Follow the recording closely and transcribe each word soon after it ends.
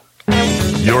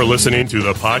You're listening to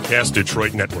the Podcast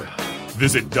Detroit Network.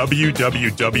 Visit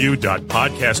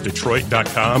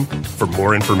www.podcastdetroit.com for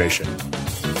more information.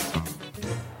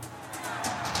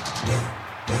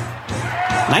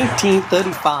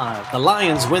 1935, the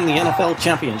Lions win the NFL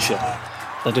championship.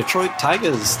 The Detroit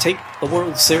Tigers take the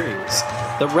World Series.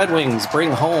 The Red Wings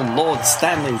bring home Lord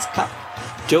Stanley's Cup.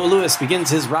 Joe Louis begins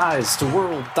his rise to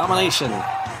world domination.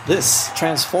 This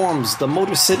transforms the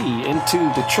Motor City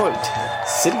into Detroit,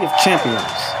 City of Champions.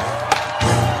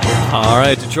 All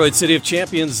right, Detroit City of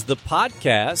Champions, the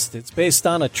podcast. It's based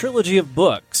on a trilogy of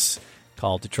books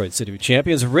called Detroit City of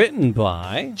Champions, written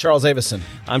by Charles Avison.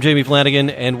 I'm Jamie Flanagan,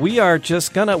 and we're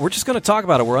just gonna talk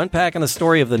about it. We're unpacking the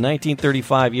story of the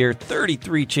 1935 year,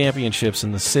 33 championships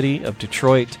in the city of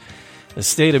Detroit, the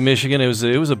state of Michigan. It was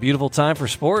a beautiful time for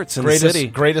sports in the city.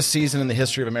 Greatest season in the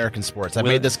history of American sports.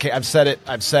 I've said it.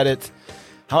 I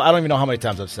don't even know how many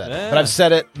times I've said it, but I've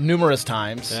said it numerous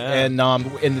times. Yeah. And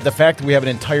the fact that we have an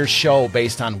entire show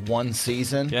based on one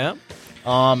season. Yeah.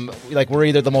 We're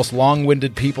either the most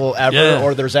long-winded people ever,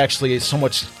 or there's actually so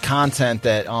much content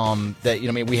that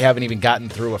we haven't even gotten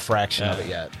through a fraction of it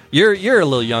yet. You're a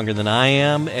little younger than I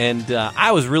am, and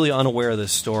I was really unaware of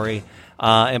this story.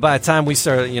 And by the time we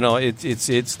started,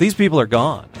 it's these people are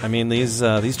gone. I mean, these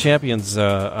champions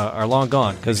are long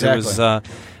gone because it was.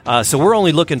 So we're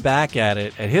only looking back at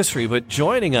history. But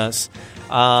joining us,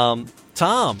 Tom.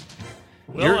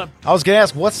 I was going to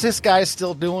ask, what's this guy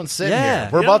still doing sitting here?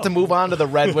 We're about to move on to the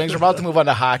Red Wings. We're about to move on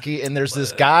to hockey, and there's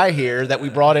this guy here that we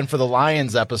brought in for the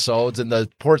Lions episodes and the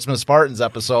Portsmouth Spartans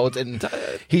episodes, and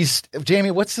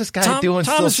Jamie, what's this guy doing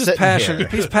Tom still is just sitting passionate. here?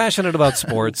 He's passionate about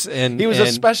sports. And he was a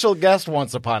special guest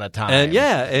once upon a time.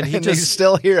 And he's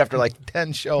still here after like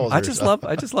 10 shows. I just love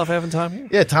having Tom here.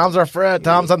 Yeah, Tom's our friend.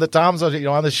 Tom's on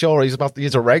the show.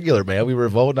 He's a regular, man. We were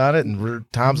voting on it, and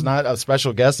Tom's not a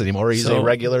special guest anymore. He's a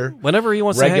regular. Whenever he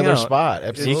wants to hang out, spot.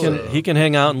 Absolutely. He can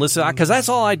hang out and listen, because that's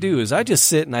all I do is I just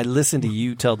sit and I listen to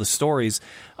you tell the stories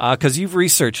because you've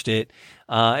researched it.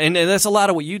 And that's a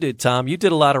lot of what you did, Tom. You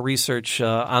did a lot of research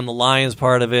on the Lions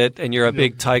part of it, and you're a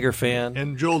big Tiger fan.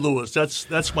 And Joe Louis,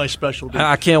 that's my specialty.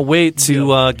 I can't wait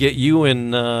to get you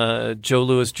and Joe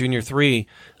Louis Jr. 3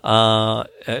 on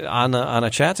a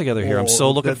chat together here. I'm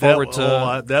so looking forward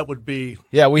to that. Would be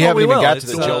we haven't even got to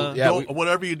the Joe.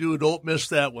 Whatever you do, don't miss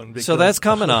that one. So that's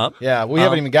coming up. Yeah, we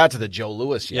haven't even got to the Joe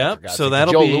Louis yet. So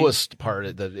that'll be Joe Louis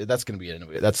part. That's going to be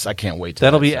I can't wait.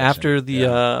 That'll be after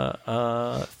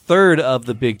the third of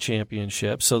the big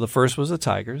championships. So the first was the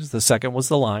Tigers, the second was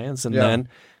the Lions, and then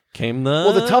came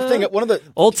the tough thing, one of the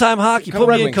old time hockey. Put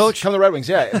me in, coach. Come the Red Wings,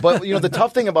 yeah. But the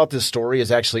tough thing about this story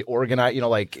is actually organized.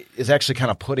 Is actually kind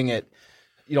of putting it.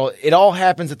 It all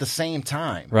happens at the same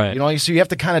time, right? So you have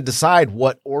to kind of decide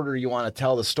what order you want to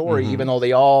tell the story, even though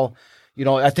they all.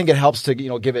 I think it helps to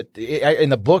give it in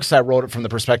the books. I wrote it from the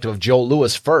perspective of Joe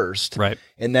Louis first, right,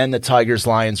 and then the Tigers,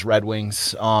 Lions, Red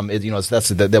Wings.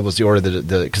 That was the order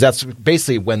because that's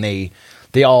basically when they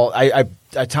all. I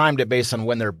timed it based on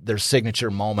when their signature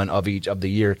moment of each of the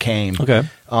year came. Okay,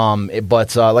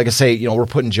 but like I say, we're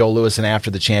putting Joe Louis in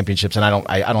after the championships, and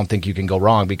I don't think you can go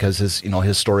wrong because his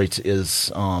story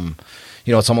is.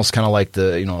 It's almost kind of like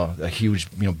a huge,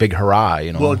 big hurrah,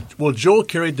 Well, Joe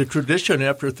carried the tradition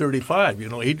after 35.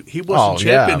 He wasn't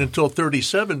champion until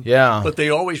 37. Yeah. But they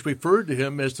always referred to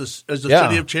him as the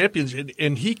City of Champions,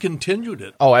 and he continued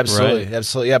it. Oh, absolutely, right.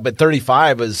 Absolutely, yeah. But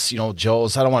 35 is,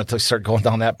 Joe's. I don't want to start going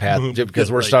down that path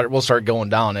because we'll start going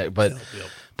down it, but. Yeah.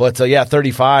 But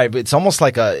 35. It's almost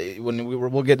like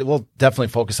we'll definitely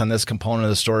focus on this component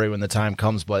of the story when the time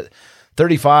comes, but.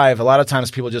 35. A lot of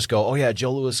times people just go, "Oh yeah,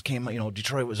 Joe Louis came.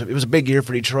 Detroit was a big year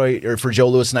for Detroit or for Joe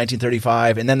Louis in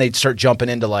 1935," and then they start jumping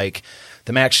into like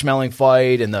the Max Schmeling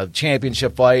fight and the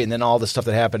championship fight, and then all the stuff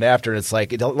that happened after. And it's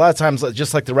like a lot of times,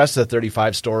 just like the rest of the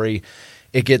 35 story,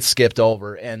 it gets skipped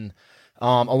over. And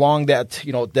along that,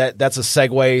 that's a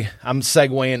segue. I'm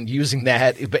segueing using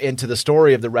that into the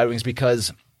story of the Red Wings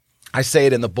because I say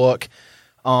it in the book.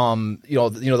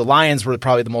 The Lions were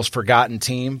probably the most forgotten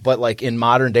team, but like in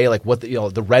modern day, like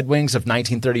the Red Wings of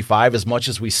 1935, as much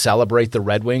as we celebrate the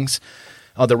Red Wings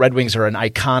are an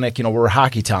iconic, we're a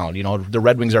hockey town. The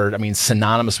Red Wings are,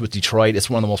 synonymous with Detroit.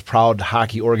 It's one of the most proud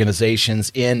hockey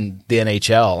organizations in the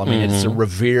NHL. It's a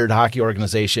revered hockey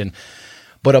organization.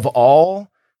 But of all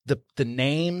the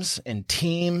names and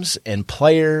teams and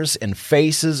players and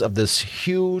faces of this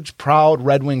huge, proud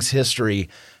Red Wings history,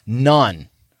 none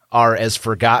are as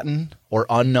forgotten or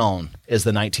unknown as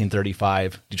the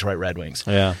 1935 Detroit Red Wings.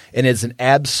 Yeah. And it's an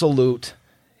absolute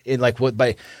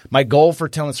my goal for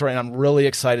telling the story, and I'm really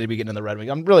excited to be getting in the Red Wings.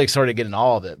 I'm really excited to get in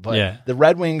all of it. But the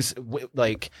Red Wings,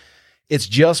 it's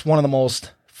just one of the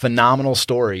most phenomenal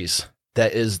stories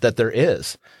that there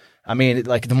is. I mean,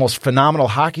 like the most phenomenal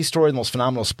hockey story, the most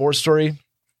phenomenal sports story.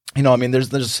 You know, I mean, there's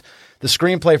the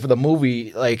screenplay for the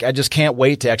movie. Like, I just can't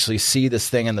wait to actually see this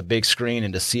thing on the big screen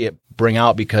and to see it bring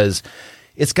out, because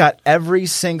it's got every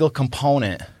single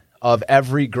component of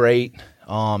every great.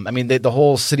 I mean, the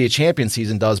whole City of Champions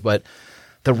season does, but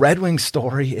the Red Wings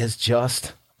story is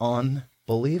just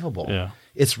unbelievable. Yeah.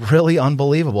 It's really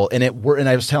unbelievable. And and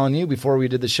I was telling you before we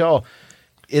did the show,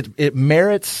 it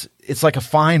merits, it's like a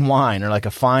fine wine or like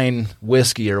a fine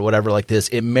whiskey or whatever like this.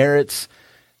 It merits,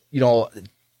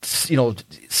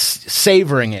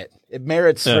 savoring it. It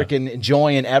merits freaking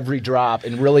enjoying every drop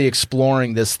and really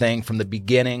exploring this thing from the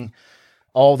beginning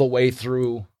all the way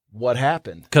through what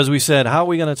happened. Because we said, how are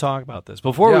we going to talk about this?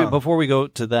 Before we go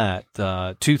to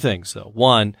that, two things though.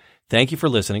 One, thank you for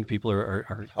listening. People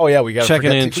are we got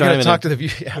checking in, we got to talk to the view.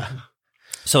 Yeah.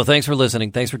 So thanks for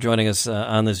listening. Thanks for joining us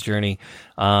on this journey.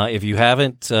 If you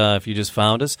haven't, if you just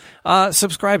found us,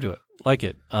 subscribe to it. Like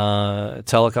it.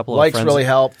 Tell a couple of friends. Likes really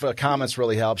help. Comments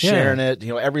really help. Sharing it.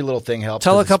 Every little thing helps.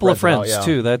 Tell a couple of friends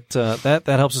too. That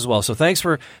helps as well. So thanks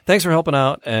for helping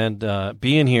out and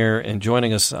being here and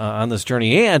joining us on this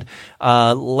journey. And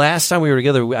last time we were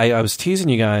together, I was teasing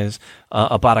you guys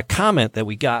about a comment that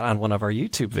we got on one of our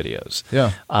YouTube videos.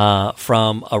 Yeah.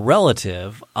 From a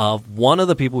relative of one of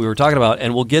the people we were talking about,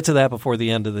 and we'll get to that before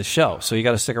the end of the show. So you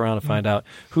got to stick around to find out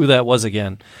who that was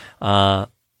again.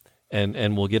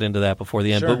 And we'll get into that before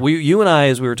the end. Sure. But you and I,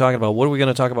 as we were talking about, what are we going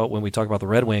to talk about when we talk about the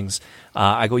Red Wings?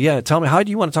 I go, yeah, tell me, how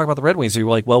do you want to talk about the Red Wings? So you're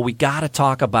like, well, we got to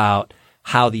talk about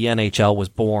how the NHL was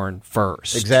born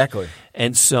first. Exactly.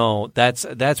 And so that's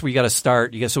where you got to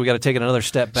start. So we got to take it another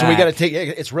step back. So we got to take,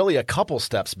 it's really a couple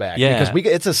steps back. Yeah.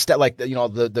 Because it's a step, like,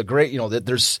 the great,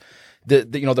 there's,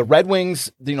 the Red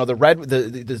Wings, you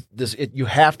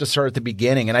have to start at the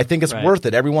beginning, and I think it's worth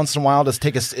it every once in a while to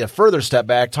take a further step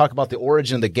back, talk about the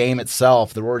origin of the game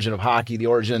itself, the origin of hockey, the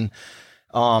origin,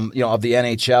 of the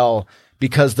NHL,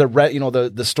 because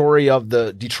the story of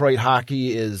the Detroit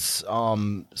hockey is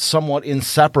somewhat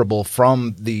inseparable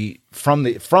from the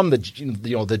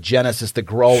genesis, the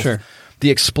growth, the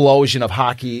explosion of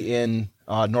hockey in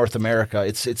North America.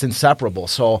 It's inseparable.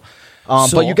 So.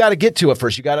 But you got to get to it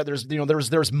first. You got to.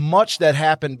 There's much that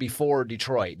happened before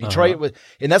Detroit. Detroit was,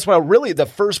 and that's why really the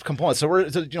first component. So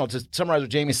to summarize what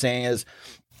Jamie's saying is,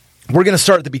 we're going to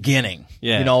start at the beginning.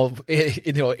 Yeah. On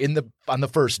the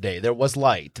first day there was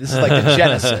light. This is like the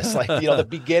genesis, like the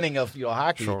beginning of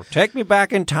hockey. So take me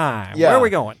back in time. Yeah. Where are we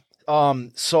going?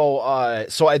 So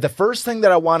the first thing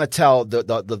that I want to tell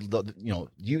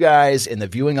you guys and the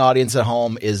viewing audience at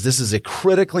home is this is a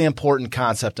critically important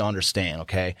concept to understand.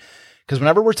 Okay. Because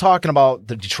whenever we're talking about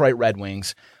the Detroit Red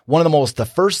Wings,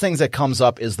 the first things that comes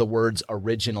up is the words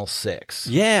original six.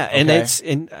 Yeah, okay?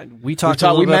 and we talked a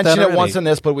little we about mentioned that it once in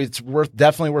this, but it's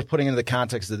definitely worth putting into the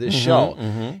context of this show.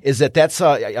 Mm-hmm. Is that's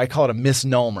I call it a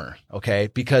misnomer, okay?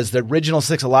 Because the original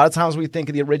six, a lot of times we think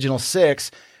of the original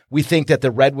six, we think that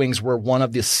the Red Wings were one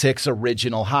of the six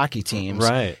original hockey teams,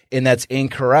 right? And that's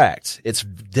incorrect. It's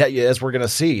as we're going to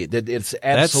see, it's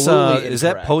absolutely incorrect. Is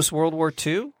that post World War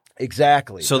II?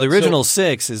 Exactly. So the original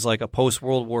six is like a post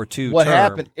World War II. What term.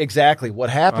 happened? Exactly. What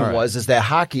happened was that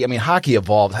hockey. I mean, hockey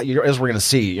evolved. As we're going to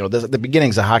see, the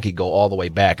beginnings of hockey go all the way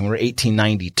back. I mean, we're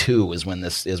 1892 is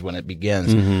when it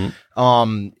begins. Mm-hmm.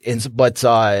 What was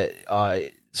I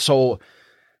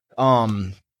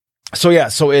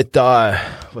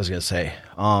going to say?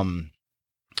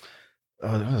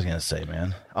 What was I going to say,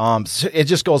 man? So it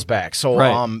just goes back. So,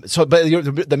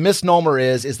 but the misnomer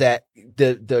is that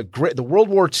the World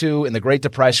War II and the Great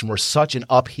Depression were such an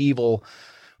upheaval.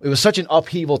 It was such an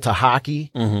upheaval to hockey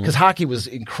because hockey was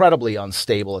incredibly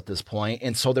unstable at this point,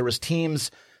 and so there was teams.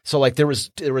 So like there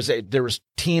was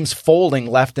teams folding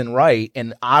left and right,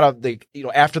 and out of the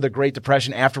after the Great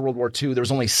Depression, after World War II, there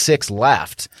was only 6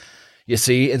 left. You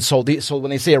see, and so when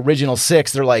they say original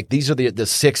 6, they're like, these are the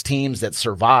 6 teams that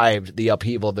survived the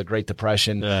upheaval of the Great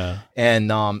Depression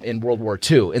and in World War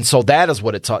II, and so that is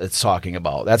what it's talking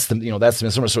about. That's the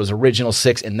misnomer. So it was original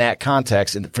 6 in that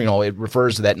context, and it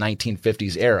refers to that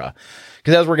 1950s era,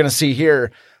 because as we're going to see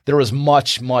here, there was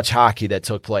much hockey that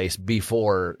took place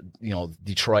before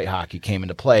Detroit hockey came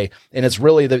into play, and it's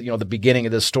really the beginning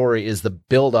of this story is the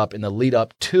build up and the lead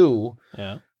up to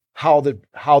how the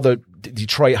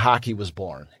Detroit hockey was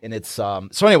born. And it's so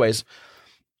anyways,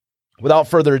 without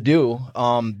further ado,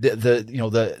 one of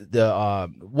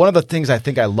the things I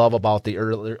think I love about the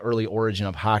early origin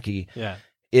of hockey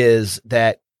is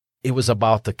that it was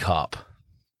about the cup.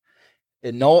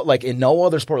 In no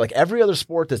other sport, like every other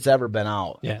sport that's ever been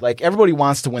out, like everybody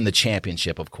wants to win the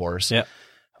championship, of course.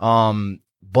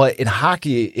 But in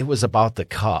hockey, it was about the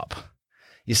cup.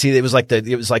 You see, there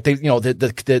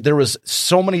was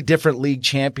so many different league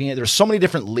champions. There's so many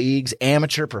different leagues,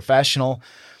 amateur, professional.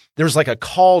 There was like a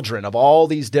cauldron of all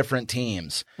these different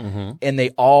teams, and they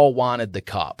all wanted the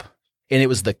cup. And it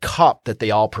was the cup that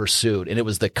they all pursued. And it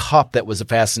was the cup that was the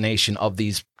fascination of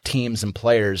these teams and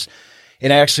players.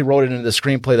 And I actually wrote it into the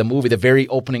screenplay of the movie. The very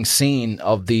opening scene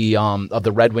of the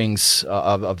Red Wings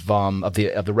of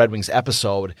the Red Wings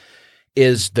episode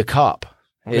is the cup.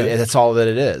 Okay. That's all that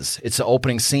it is. It's the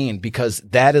opening scene because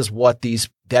that is what these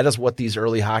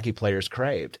early hockey players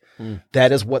craved.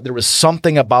 That is what there was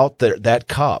something about that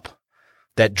cup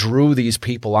that drew these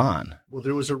people on. Well,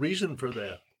 there was a reason for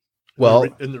that. Well,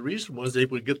 and the reason was they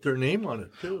would get their name on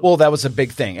it too. Well, that was a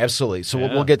big thing, absolutely. So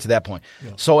we'll get to that point.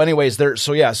 Yeah. So, anyways,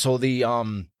 So the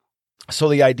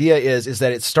idea is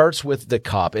that it starts with the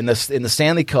cup, and the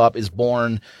Stanley Cup is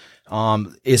born.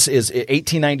 Is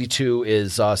 1892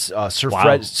 is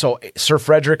Sir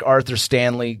Frederick Arthur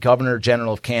Stanley, Governor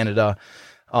General of Canada,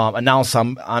 announced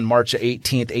on March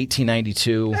 18th,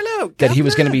 1892, that he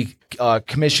was going to be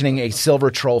commissioning a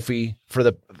silver trophy for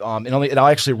the. And I'll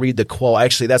actually read the quote.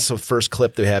 Actually, that's the first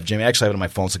clip they have, Jimmy. I actually have it on my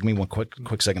phone, so give me one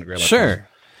quick second to grab it. Sure.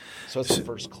 So that's the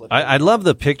first clip. I love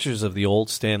the pictures of the old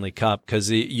Stanley Cup because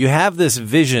you have this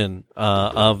vision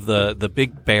of the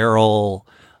big barrel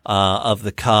of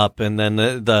the cup, and then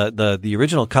the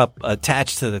original cup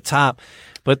attached to the top.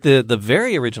 But the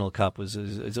very original cup was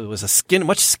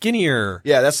much skinnier.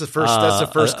 Yeah, that's the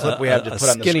first clip we have to put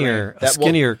on the screen.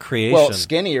 Skinnier creation. Well,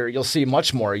 skinnier. You'll see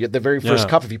much more. The very first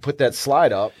cup. If you put that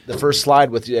slide up, the first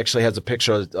slide actually has a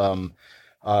picture of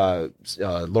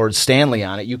Lord Stanley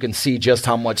on it. You can see just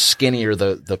how much skinnier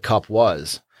the cup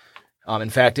was.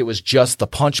 In fact, it was just the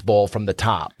punch bowl from the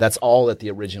top. That's all that the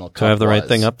original cup was. Do I have the right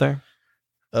thing up there?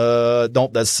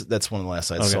 Don't. That's one of the last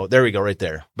slides. Okay. So there we go, right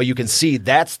there. But you can see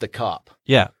that's the cup.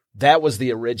 Yeah, that was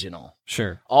the original.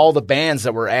 Sure. All the bands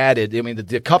that were added. I mean,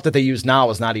 the cup that they use now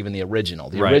is not even the original.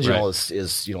 The original is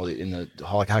in the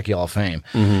Hockey Hall of Fame.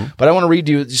 Mm-hmm. But I want to read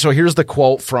you. So here's the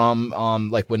quote from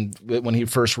like when he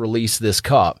first released this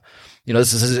cup.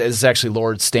 This is actually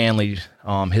Lord Stanley,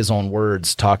 his own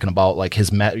words, talking about like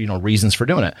his reasons for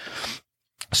doing it.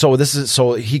 So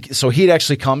he'd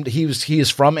actually come. He is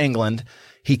from England.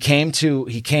 He came to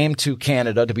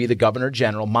Canada to be the Governor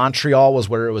General. Montreal was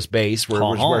where it was based,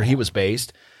 where he was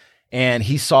based, and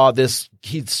he saw this.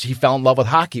 He fell in love with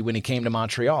hockey when he came to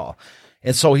Montreal,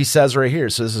 and so he says right here.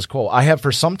 So this is cool. I have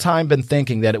for some time been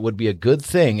thinking that it would be a good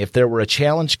thing if there were a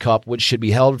Challenge Cup which should be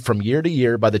held from year to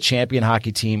year by the champion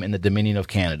hockey team in the Dominion of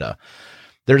Canada.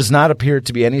 There does not appear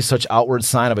to be any such outward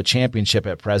sign of a championship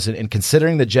at present, and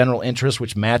considering the general interest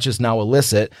which matches now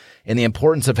elicit and the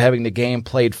importance of having the game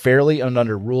played fairly and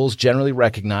under rules generally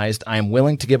recognized, I am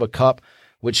willing to give a cup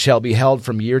which shall be held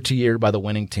from year to year by the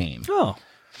winning team. Oh.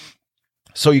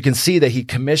 So you can see that he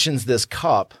commissions this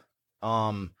cup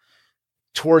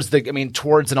towards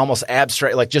an almost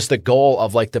abstract, like just the goal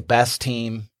of like the best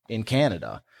team in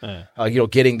Canada.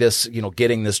 Getting this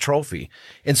trophy.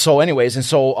 And so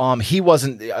he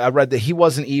wasn't, I read that he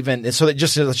wasn't even, so that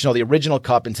just to let you know, the original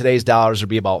cup in today's dollars would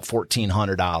be about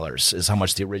 $1,400 is how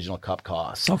much the original cup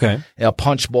costs. Okay. A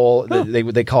punch bowl,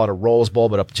 they call it a Rose Bowl,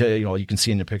 but you can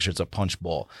see in the picture, it's a punch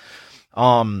bowl.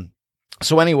 The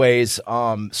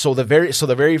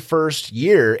very first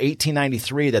year,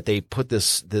 1893, that they put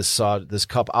this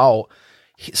cup out,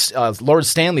 Lord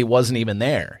Stanley wasn't even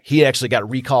there. He actually got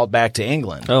recalled back to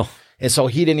England. Oh. And so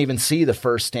he didn't even see the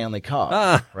first Stanley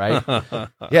Cup, right?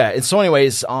 Yeah. And so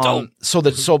anyways,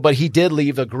 but he did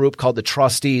leave a group called the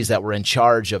trustees that were in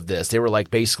charge of this. They were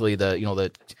like basically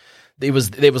it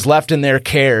was left in their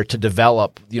care to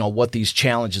develop, what these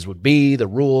challenges would be, the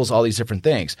rules, all these different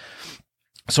things.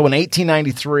 So in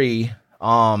 1893,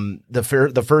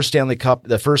 the first Stanley Cup,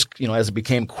 as it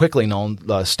became quickly known,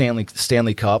 the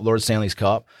Stanley Cup, Lord Stanley's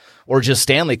Cup, or just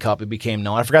Stanley Cup, it became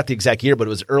known. I forgot the exact year, but it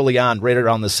was early on, right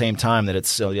around the same time that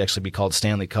it actually be called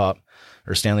Stanley Cup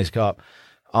or Stanley's Cup.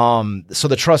 So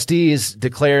the trustees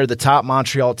declared the top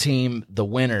Montreal team the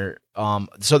winner. There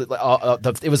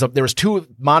was two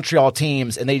Montreal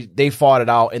teams, and they fought it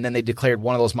out, and then they declared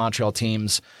one of those Montreal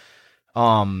teams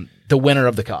the winner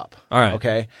of the cup. All right.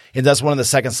 Okay. And that's one of the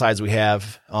second slides we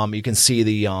have. You can see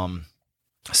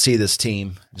see this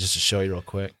team just to show you real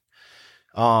quick.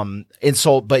 But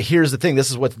here's the thing.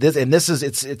 This is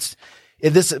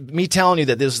me telling you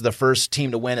that this is the first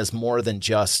team to win is more than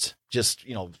just there's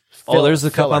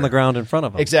the cup on the ground in front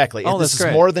of them. Exactly. Oh, this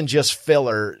is more than just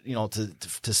filler,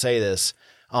 to say this,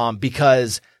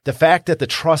 because the fact that the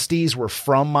trustees were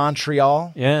from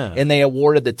Montreal, and they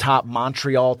awarded the top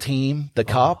Montreal team the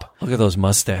cup. Look at those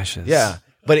mustaches. Yeah.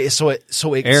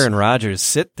 Aaron Rodgers,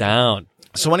 sit down.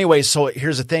 So anyway, so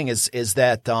here's the thing: is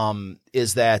that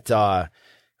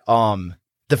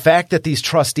the fact that these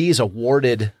trustees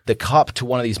awarded the cup to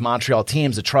one of these Montreal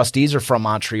teams, the trustees are from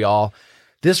Montreal.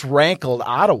 This rankled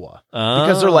Ottawa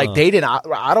because they're like,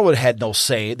 Ottawa had no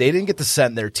say. They didn't get to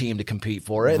send their team to compete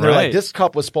for it. And they're like, this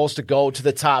cup was supposed to go to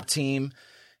the top team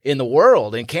in the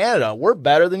world, in Canada. We're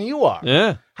better than you are.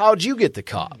 Yeah. How'd you get the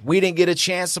cup? We didn't get a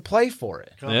chance to play for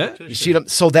it. Yeah. You see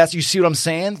what you see what I'm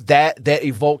saying? That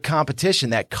evoked competition,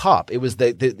 that cup. It was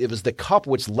the cup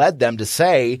which led them to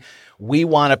say, we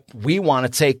want to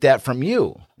take that from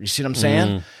you. You see what I'm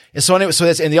saying? And so anyway,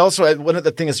 one of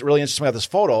the things that's really interesting about this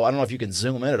photo, I don't know if you can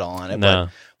zoom in at all on it,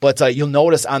 but you'll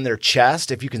notice on their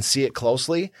chest, if you can see it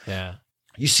closely,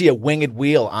 you see a winged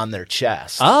wheel on their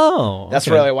chest. Oh, that's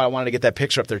really why I wanted to get that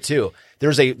picture up there too. There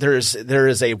is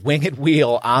a winged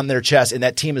wheel on their chest, and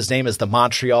that team's name is the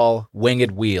Montreal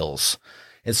Winged Wheels.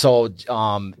 And so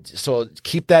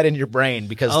keep that in your brain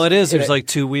because it is. There's like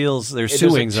two wheels. There's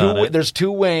two wings on it. There's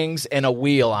two wings and a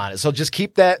wheel on it. So just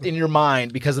keep that in your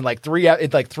mind because in like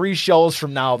three shows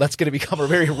from now, that's going to become a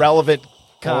very relevant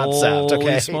concept. Holy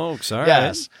okay, smokes! All right.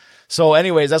 Yes. So,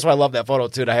 anyways, that's why I love that photo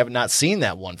too. And I have not seen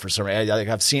that one for some reason.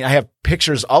 I have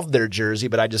pictures of their jersey,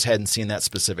 but I just hadn't seen that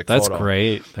specific photo. That's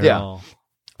great.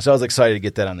 So I was excited to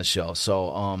get that on the show.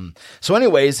 So,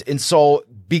 anyways, and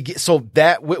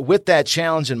with that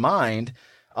challenge in mind,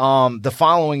 the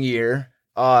following year,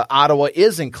 Ottawa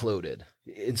is included,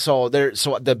 and so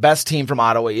the best team from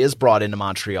Ottawa is brought into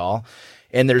Montreal,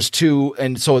 and they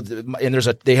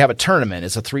have a tournament.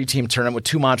 It's a 3-team tournament with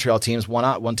 2 Montreal teams,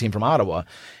 one team from Ottawa,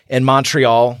 and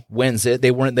Montreal wins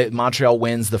it. Montreal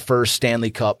wins the first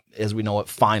Stanley Cup as we know it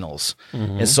finals,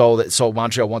 and so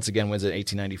Montreal once again wins it in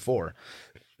 1894.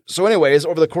 So anyways,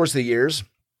 over the course of the years,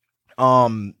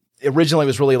 originally it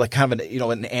was really like kind of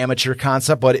an amateur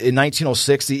concept, but in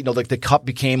 1906, the cup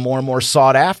became more and more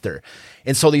sought after.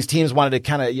 And so these teams wanted to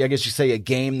kind of, I guess you say,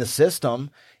 game the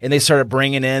system, and they started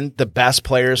bringing in the best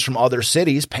players from other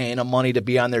cities, paying them money to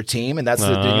be on their team. And that's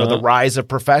the rise of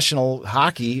professional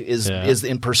hockey is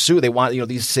in pursuit. They want,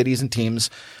 these cities and teams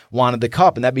wanted the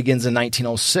cup, and that begins in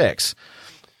 1906.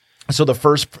 So the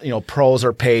first, pros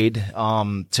are paid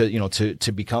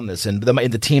to become this, and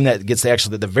the team that gets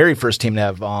the very first team to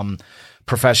have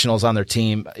professionals on their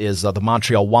team is the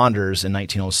Montreal Wanderers in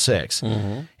 1906,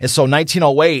 and so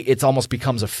 1908 it almost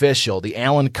becomes official. The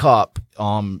Allen Cup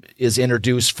is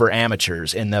introduced for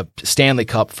amateurs, and the Stanley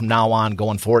Cup from now on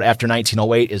going forward after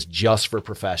 1908 is just for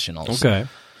professionals. Okay,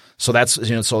 so that's in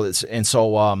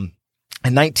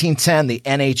 1910 the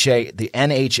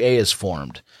NHA is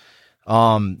formed.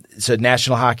 It's a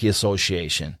National Hockey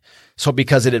Association. So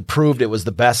because it had proved it was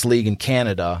the best league in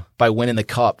Canada by winning the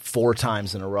cup 4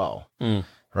 times in a row.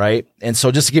 Right. And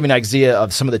so just to give you an idea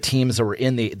of some of the teams that were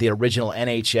in the original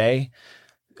NHA,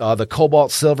 the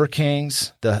Cobalt Silver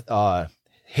Kings, the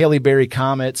Haley-Berry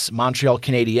Comets, Montreal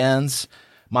Canadiens,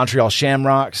 Montreal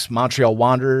Shamrocks, Montreal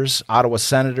Wanderers, Ottawa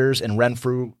Senators, and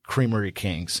Renfrew Creamery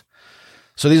Kings.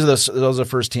 So those are the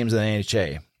first teams in the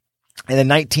NHA. And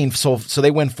then so they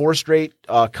win 4 straight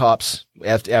cups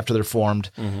after they're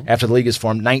formed, after the league is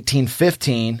formed.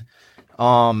 1915,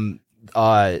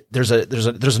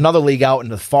 there's another league out in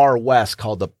the far west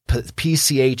called the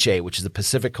PCHA, which is the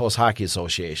Pacific Coast Hockey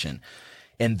Association.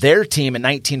 And their team in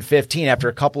 1915, after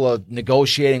a couple of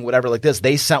negotiating, whatever like this,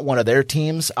 they sent one of their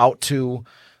teams out to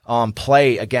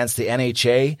play against the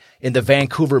NHA, and the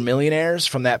Vancouver Millionaires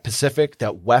from that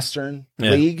Western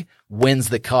League wins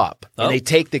the cup. And they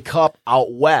take the cup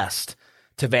out west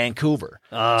to Vancouver.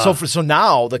 So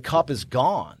now the cup is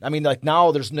gone. I mean, like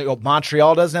now there's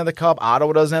Montreal doesn't have the cup,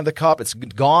 Ottawa doesn't have the cup. It's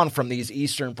gone from these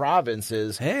eastern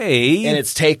provinces. Hey. And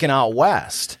it's taken out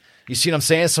west. You see what I'm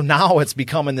saying? So now it's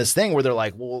becoming this thing where they're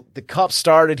like, well, the cup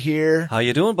started here. How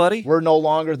you doing, buddy? We're no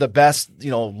longer the best,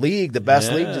 league. The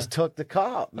best league just took the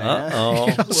cup,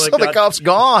 man. So the cup's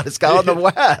gone. It's gone in the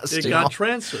west. It got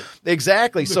transferred.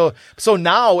 Exactly. So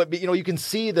now, you can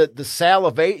see the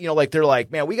salivate, like they're like,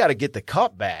 man, we got to get the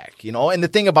cup back, And the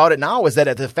thing about it now is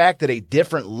that the fact that a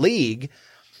different league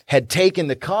had taken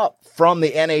the cup from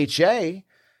the NHA,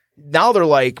 now they're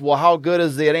like, well, how good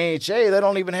is the NHA? They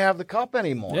don't even have the cup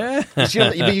anymore. Yeah.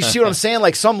 You see what I'm saying?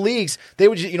 Like some leagues, they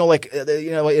would,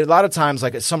 a lot of times,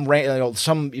 like some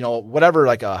whatever,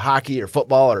 like a hockey or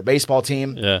football or baseball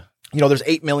team. Yeah. There's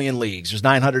 8 million leagues. There's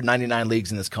 999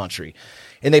 leagues in this country.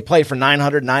 and they played for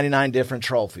 999 different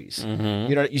trophies.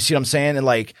 You know, you see what I'm saying? And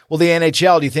like, well, the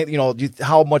NHL, do you think,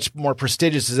 how much more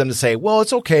prestigious is them to say, well,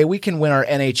 it's okay, we can win our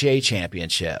NHA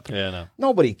championship. Yeah, no.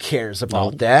 Nobody cares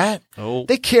about that. Oh.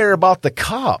 They care about the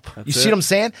cup. You see it. what I'm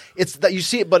saying? It's that you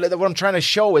see it, but what I'm trying to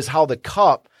show is how the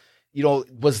cup,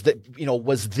 was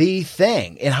the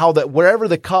thing, and how that wherever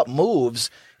the cup moves,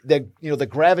 the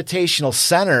gravitational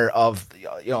center of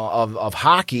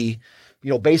hockey,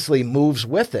 basically moves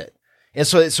with it. And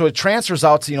so it transfers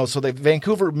out to, so the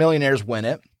Vancouver Millionaires win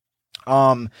it.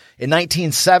 In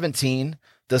 1917,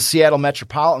 the Seattle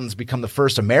Metropolitans become the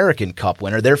first American Cup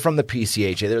winner. They're from the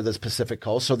PCHA. They're the Pacific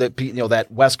Coast. So that, that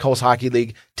West Coast Hockey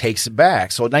League takes it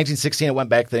back. So in 1916, it went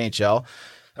back to the NHL,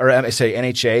 or I say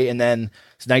NHA. And then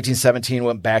 1917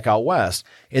 went back out west.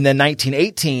 And then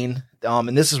 1918,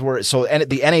 and this is where, the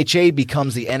NHA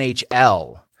becomes the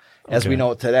NHL as we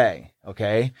know it today.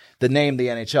 Okay. The name, the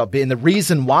NHL. And the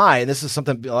reason why, and this is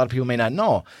something a lot of people may not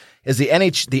know, is the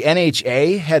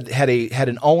NHA had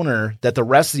an owner that the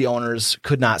rest of the owners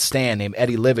could not stand, named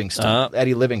Eddie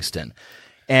Livingston.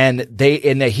 And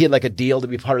he had like a deal to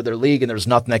be part of their league, and there was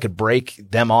nothing that could break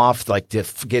them off, like to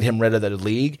get him rid of the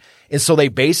league. And so they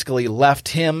basically left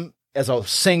him as a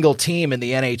single team in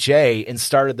the NHA and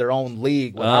started their own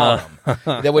league without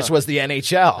him, which was the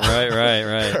NHL.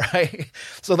 Right. Right.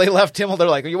 So they left him. They're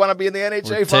like, you want to be in the NHA?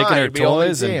 We're Fine. taking our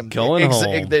toys and going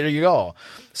home. There you go.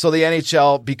 So the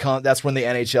NHL that's when the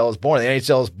NHL is born. The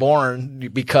NHL is born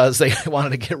because they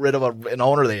wanted to get rid of an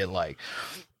owner they didn't like.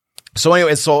 So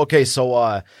anyway, so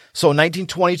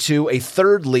 1922, a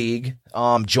third league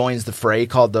joins the fray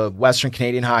called the Western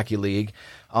Canadian Hockey League.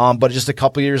 But just a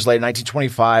couple years later,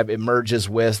 1925, it merges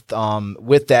with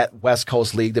that West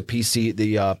Coast League, the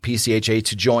PCHA,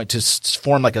 to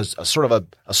form like a sort of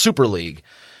a super league,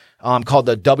 called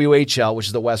the WHL, which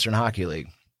is the Western Hockey League.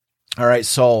 All right.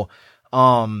 So,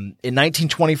 in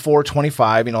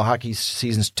 1924-25, hockey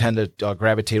seasons tend to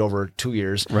gravitate over 2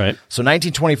 years. Right. So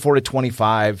 1924 to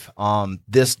 25,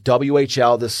 this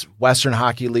WHL, this Western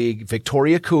Hockey League,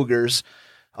 Victoria Cougars,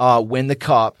 win the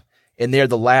cup, and they're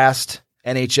the last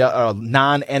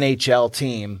non-NHL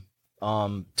team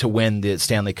to win the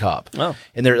Stanley Cup. Oh.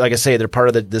 And they're, like I say, they're part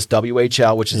of this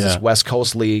WHL, which is this West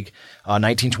Coast League,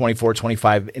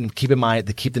 1924-25. And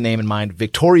keep the name in mind,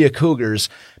 Victoria Cougars,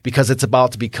 because it's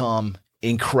about to become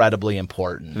incredibly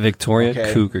important.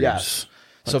 Victoria Cougars. Yes.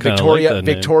 So Victoria,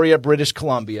 British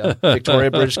Columbia.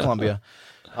 Victoria, British Columbia.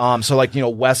 So like,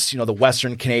 the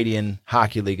Western Canadian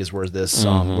Hockey League is where this,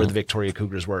 where the Victoria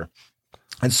Cougars were.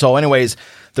 And so anyways,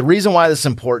 the reason why this is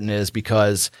important is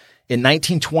because in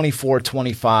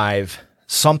 1924-25,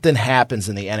 something happens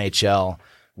in the NHL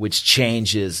which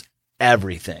changes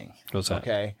everything. What's that?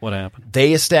 Okay. What happened?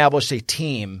 They established a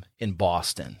team in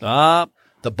Boston.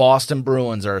 The Boston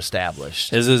Bruins are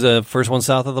established. Is this the first one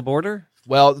south of the border?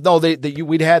 Well, no,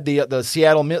 we'd had the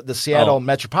Seattle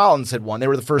Metropolitans had won. They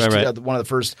were the first, one of the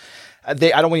first. I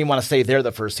don't even want to say they're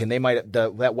the first team. They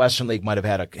that Western League might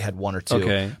have had one or two.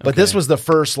 Okay. But this was the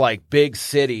first like big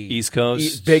city, East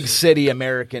Coast, big city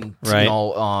American,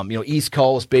 East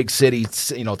Coast, big city,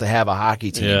 to have a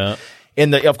hockey team. Yeah.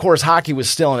 And of course, hockey was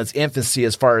still in its infancy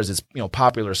as far as its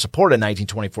popular support in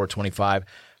 1924-25.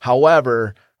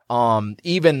 However,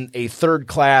 even a third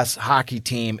class hockey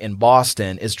team in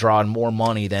Boston is drawing more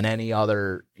money than any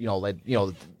other.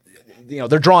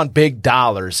 They're drawing big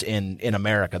dollars in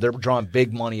America. They're drawing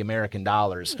big money American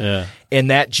dollars. Yeah.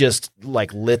 And that just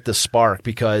like lit the spark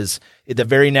because the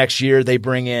very next year they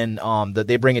bring in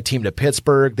they bring a team to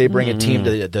Pittsburgh. They bring a team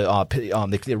to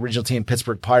the original team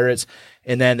Pittsburgh Pirates,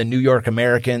 and then the New York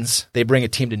Americans. They bring a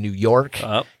team to New York,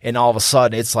 and all of a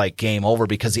sudden it's like game over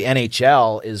because the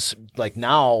NHL is like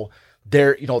now.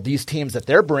 They're, these teams that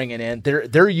they're bringing in,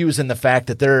 they're using the fact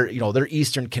that they're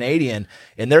Eastern Canadian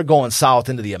and they're going south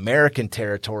into the American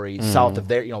territory, south of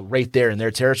their, right there in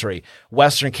their territory.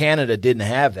 Western Canada didn't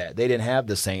have that. They didn't have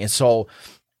this thing. And so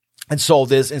the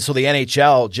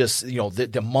NHL just,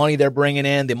 the money they're bringing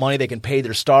in, the money they can pay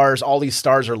their stars, all these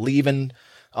stars are leaving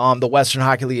the Western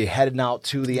Hockey League, heading out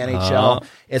to the NHL.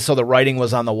 And so the writing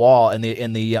was on the wall in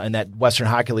that Western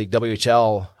Hockey League,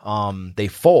 WHL, they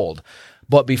fold.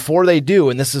 But before they do,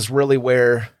 and this is really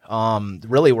where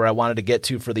I wanted to get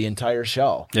to for the entire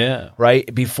show. Yeah.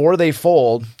 Right? Before they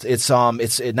fold, it's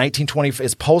 1920,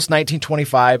 it's post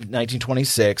 1925,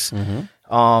 1926.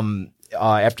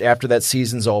 After that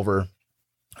season's over,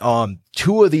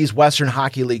 two of these Western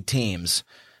Hockey League teams,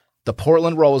 the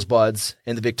Portland Rosebuds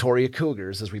and the Victoria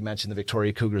Cougars, as we mentioned the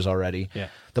Victoria Cougars already. Yeah.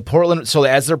 So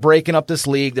as they're breaking up this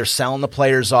league, they're selling the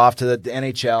players off to the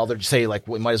NHL. They're saying, like,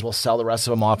 we might as well sell the rest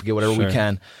of them off and get whatever we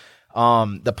can.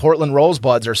 The Portland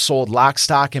Rosebuds are sold lock,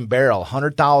 stock, and barrel,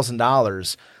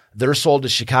 $100,000. They're sold to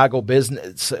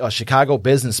a Chicago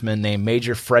businessman named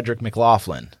Major Frederick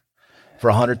McLaughlin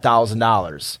for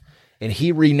 $100,000. And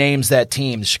he renames that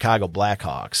team the Chicago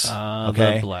Blackhawks.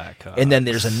 The Blackhawks. And then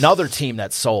there's another team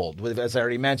that's sold, as I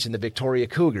already mentioned, the Victoria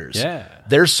Cougars. Yeah.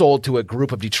 They're sold to a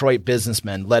group of Detroit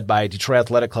businessmen led by Detroit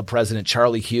Athletic Club president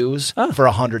Charlie Hughes for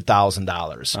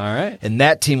 $100,000. All right. And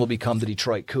that team will become the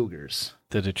Detroit Cougars.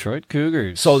 The Detroit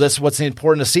Cougars. So that's what's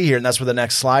important to see here, and that's where the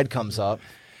next slide comes up.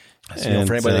 So,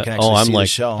 for anybody that can actually see the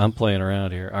show. I'm playing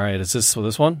around here. All right, is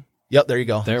this one? Yep, there you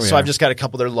go. There we so are. I've just got a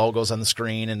couple of their logos on the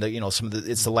screen, and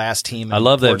it's the last team. I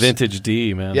love that vintage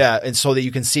D, man. Yeah, and so that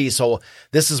you can see. So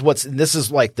this is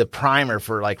like the primer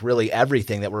for like really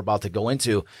everything that we're about to go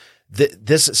into.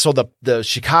 The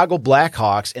Chicago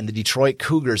Blackhawks and the Detroit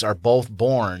Cougars are both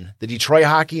born. The Detroit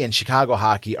hockey and Chicago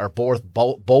hockey are both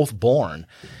born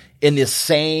in the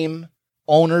same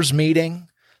owners meeting,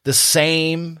 the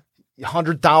same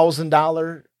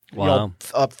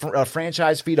 $100,000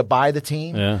 franchise fee to buy the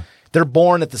team. Yeah. They're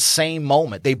born at the same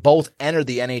moment. They both entered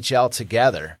the NHL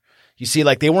together. You see,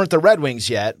 like they weren't the Red Wings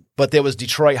yet, but there was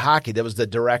Detroit hockey. That was the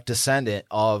direct descendant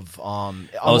of.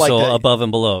 Above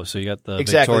and below. So you got the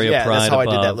Victoria Pride that's how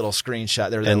above, I did that little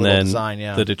screenshot there. That and little then design,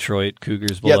 yeah. The Detroit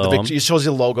Cougars below. Yeah, it shows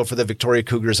you the logo for the Victoria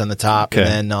Cougars on the top, okay.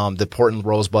 And then the Portland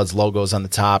Rosebuds logos on the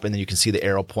top, and then you can see the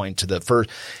arrow point to the first.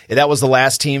 That was the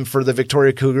last team for the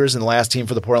Victoria Cougars, and the last team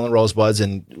for the Portland Rosebuds,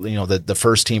 and the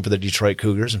first team for the Detroit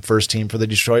Cougars, and first team for the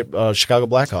Detroit Chicago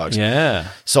Blackhawks. Yeah.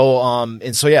 So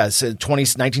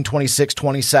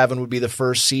 1926-27 would be the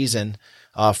first season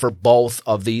for both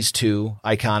of these two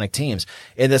iconic teams.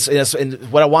 And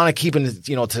and what I want to keep in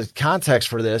to context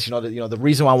for this, the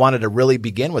reason why I wanted to really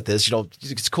begin with this,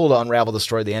 it's cool to unravel the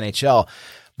story of the NHL,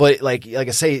 but like I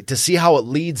say, to see how it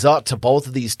leads up to both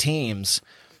of these teams,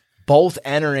 both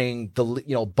entering the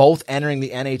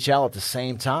NHL at the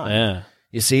same time. Yeah.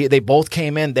 You see, they both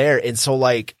came in there, and so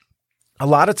like. A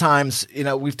lot of times,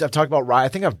 I've talked about, I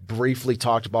think I've briefly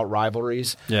talked about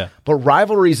rivalries. Yeah. But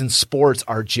rivalries in sports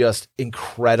are just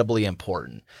incredibly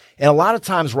important. And a lot of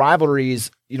times rivalries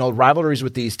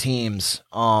with these teams,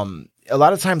 a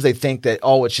lot of times they think that,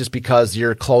 it's just because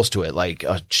you're close to it. Like,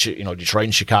 Detroit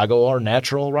and Chicago are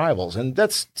natural rivals. And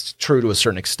that's true to a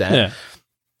certain extent. Yeah.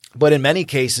 But in many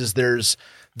cases, there's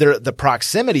the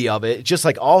proximity of it, just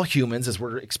like all humans,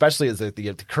 especially as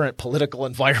the current political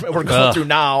environment we're going through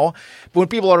now, when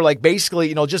people are like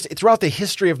basically, just throughout the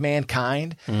history of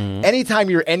mankind, anytime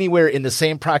you're anywhere in the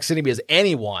same proximity as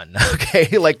anyone,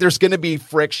 okay, like there's going to be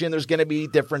friction, there's going to be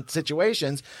different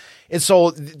situations. And so,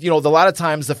 a lot of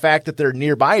times the fact that they're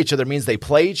nearby each other means they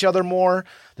play each other more.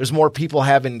 There's more people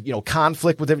having,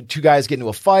 conflict with two guys getting into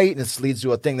a fight, and this leads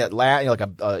to a thing that like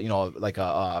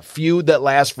a feud that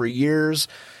lasts for years.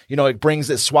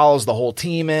 It swallows the whole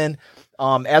team in.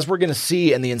 As we're going to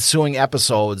see in the ensuing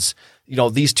episodes,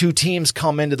 these two teams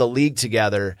come into the league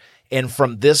together, and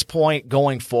from this point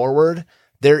going forward,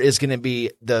 there is going to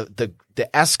be the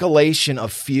escalation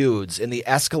of feuds and the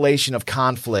escalation of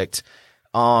conflict.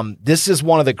 This is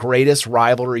one of the greatest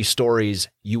rivalry stories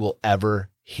you will ever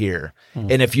hear.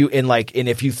 And if you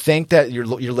think that you're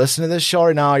listening to this show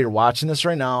right now, you're watching this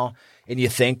right now, and you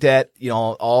think that,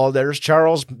 there's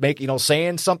Charles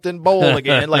saying something bold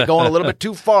again, like going a little bit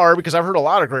too far, because I've heard a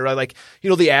lot of great, like,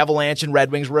 the Avalanche and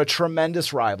Red Wings were a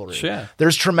tremendous rivalry. Sure.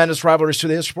 There's tremendous rivalries through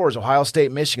the history of sports. Ohio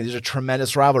State, Michigan, these are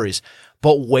tremendous rivalries.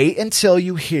 But wait until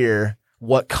you hear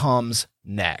what comes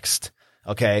next.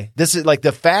 Okay, this is like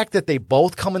the fact that they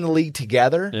both come in the league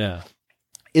together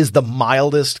is the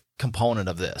mildest component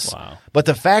of this. Wow. But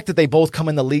the fact that they both come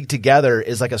in the league together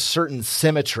is like a certain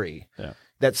symmetry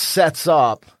that sets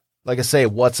up, like I say,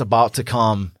 what's about to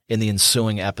come in the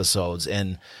ensuing episodes.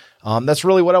 And that's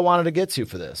really what I wanted to get to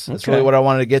for this. That's really what I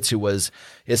wanted to get to is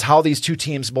how these two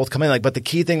teams both come in. But the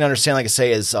key thing to understand, like I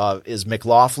say, is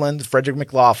McLaughlin, Frederick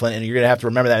McLaughlin, and you're going to have to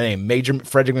remember that name, Major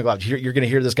Frederick McLaughlin. You're going to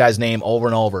hear this guy's name over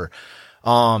and over.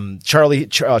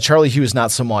 Charlie Hughes, not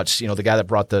so much, the guy that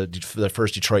brought the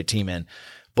first Detroit team in,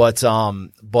 but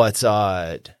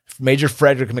Major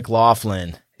Frederick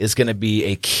McLaughlin is going to be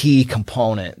a key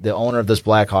component. The owner of this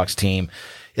Blackhawks team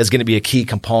is going to be a key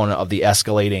component of the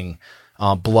escalating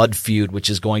blood feud,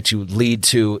 which is going to lead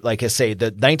to, like I say,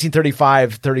 the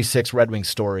 1935-36 Red Wings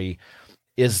story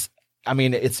is,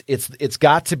 it's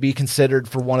got to be considered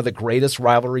for one of the greatest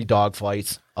rivalry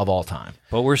dogfights of all time.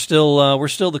 But we're still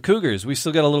the Cougars. We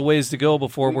still got a little ways to go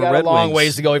before we're Red Wings. A long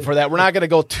ways to go before that. We're not going to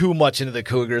go too much into the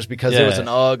Cougars because it was an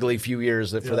ugly few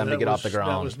years for them to get off the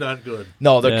ground. That was not good.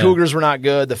 No, the Cougars were not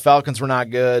good. The Falcons were not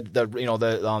good. The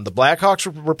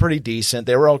Blackhawks were pretty decent.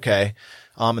 They were okay.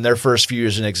 in their first few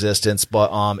years in existence,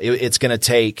 but it's going to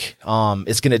take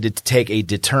a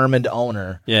determined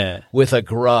owner with a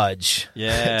grudge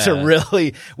to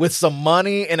really, with some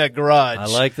money and a grudge. I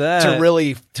like that.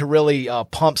 To really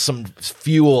pump some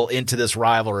fuel into this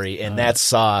rivalry, and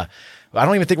that's I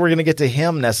don't even think we're going to get to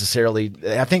him necessarily.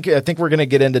 I think we're going to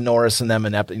get into Norris and them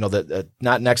in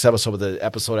not next episode, but the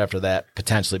episode after that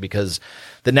potentially, because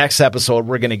the next episode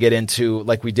we're going to get into,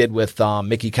 like we did with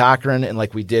Mickey Cochran and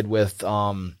like we did with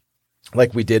Potsy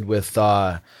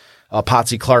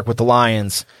Clark with the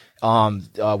Lions.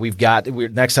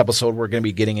 Next episode we're going to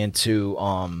be getting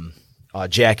into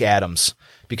Jack Adams.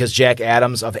 Because Jack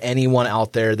Adams, of anyone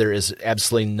out there, there is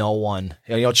absolutely no one.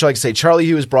 Like I say, Charlie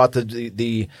Hughes brought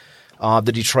the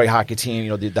Detroit hockey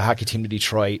team, the hockey team to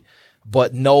Detroit,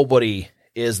 but nobody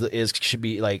should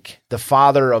be like the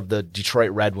father of the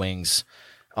Detroit Red Wings.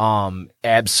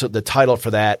 The title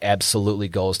for that absolutely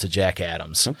goes to Jack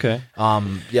Adams. Okay.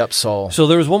 Yep. So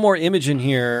there was one more image in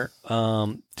here.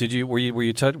 Did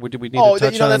we touch? Did we need to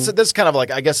touch on? That's kind of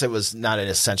like, I guess it was not an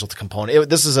essential component.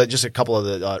 This is just a couple of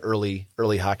the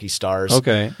early hockey stars.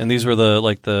 Okay, and these were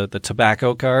the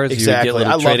tobacco cards. Exactly. You would get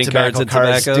little trading cards and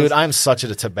tobaccos. Dude, I'm such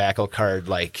a tobacco card.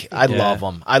 I love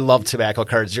them. I love tobacco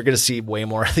cards. You're going to see way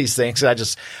more of these things. I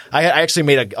actually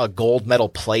made a gold medal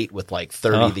plate with like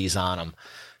 30 of these on them.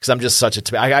 Because I'm just such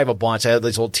a I have a bunch. I have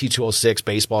these old T206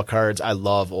 baseball cards. I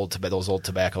love those old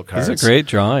tobacco cards. These are great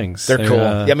drawings. They're cool.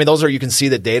 I mean, those are, you can see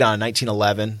the date on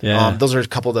 1911. Yeah. Those are a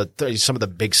couple of some of the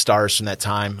big stars from that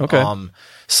time. Okay.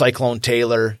 Cyclone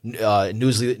Taylor,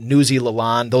 Newsy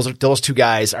Lalonde. Those two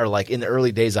guys are like in the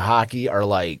early days of hockey are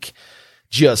like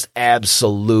just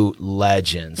absolute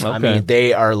legends. Okay. I mean,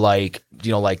 they are like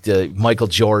the Michael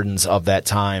Jordans of that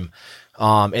time.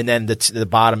 And then the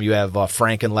bottom you have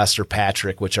Frank and Lester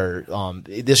Patrick, which are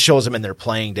this shows them in their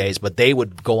playing days, but they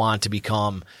would go on to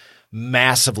become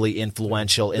massively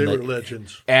influential. They were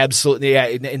legends. Absolutely,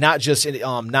 yeah. Not just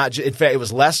in fact, it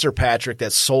was Lester Patrick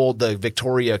that sold the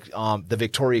Victoria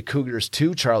Cougars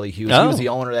to Charlie Hughes. He was the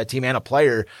owner of that team and a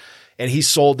player. And he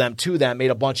sold them to them, made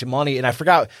a bunch of money, and I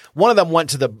forgot one of them went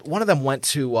to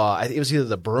it was either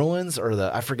the Bruins or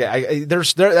I forget.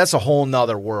 That's a whole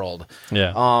nother world.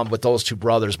 Yeah. With those two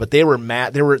brothers, but they were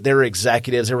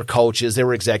executives, they were coaches, they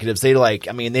were executives. They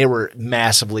were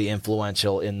massively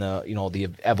influential in the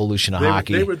evolution of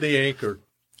hockey. They were the anchor.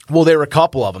 Well, there were a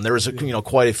couple of them. There was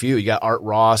quite a few. You got Art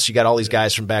Ross, you got all these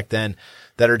guys from back then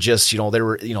that are just,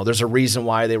 there's a reason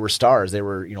why they were stars. They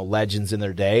were, legends in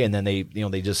their day. And then they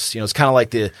just, it's kind of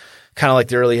like the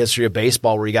early history of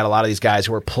baseball where you got a lot of these guys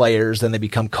who are players, then they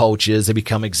become coaches, they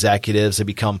become executives, they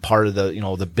become part of the,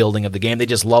 the building of the game. They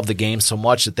just love the game so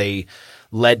much that they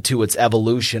led to its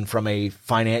evolution from a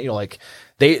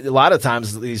a lot of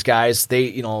times these guys,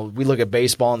 we look at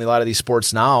baseball and a lot of these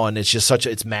sports now, and it's just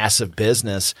it's massive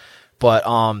business. But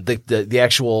the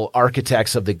actual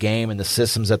architects of the game and the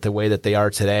systems the way that they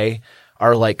are today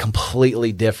are like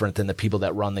completely different than the people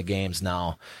that run the games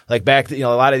now. Like back, a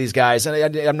lot of these guys,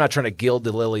 and I'm not trying to gild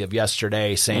the lily of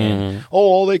yesterday saying,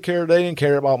 they didn't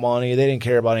care about money, they didn't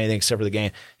care about anything except for the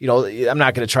game. I'm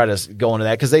not going to try to go into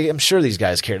that because I'm sure these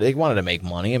guys cared. They wanted to make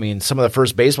money. I mean, some of the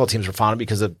first baseball teams were founded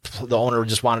because the owner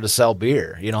just wanted to sell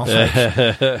beer. He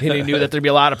knew that there'd be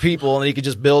a lot of people, and he could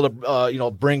just build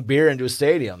bring beer into a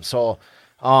stadium. So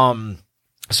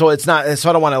it's not. So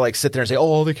I don't want to sit there and say,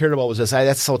 all they cared about was this.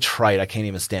 That's so trite. I can't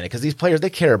even stand it because these players, they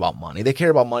care about money. They care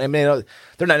about money. I mean,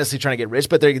 they're not necessarily trying to get rich,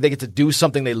 but they get to do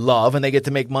something they love and they get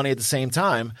to make money at the same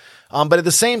time. But at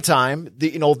the same time,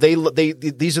 these are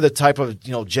the type of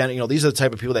these are the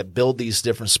type of people that build these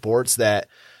different sports that.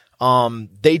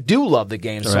 They do love the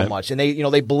game so much, and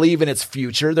they believe in its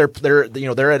future.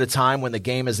 They're at a time when the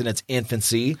game is in its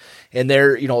infancy, and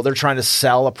they're trying to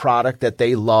sell a product that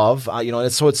they love.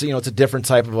 It's a different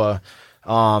type of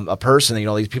a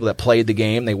person. These people that played the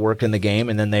game, they work in the game,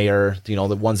 and then they are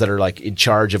the ones that are in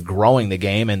charge of growing the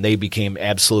game, and they became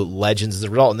absolute legends as a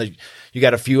result. And you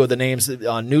got a few of the names,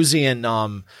 Newsy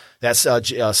and that's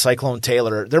Cyclone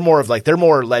Taylor. They're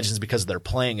more legends because of their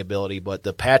playing ability, but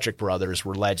the Patrick brothers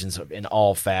were legends in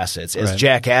all facets. As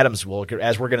Jack Adams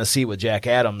as we're going to see with Jack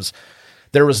Adams,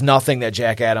 there was nothing that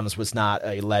Jack Adams was not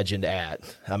a legend at.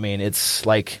 I mean, it's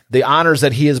like the honors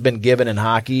that he has been given in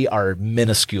hockey are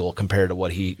minuscule compared to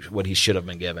what he should have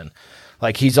been given.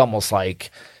 Like he's almost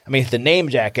the name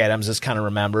Jack Adams is kind of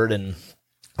remembered, and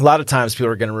a lot of times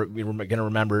people are going to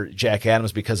remember Jack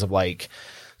Adams because of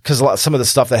some of the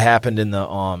stuff that happened in the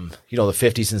the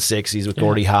 50s and 60s with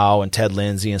Gordie Howe and Ted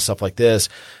Lindsay and stuff like this.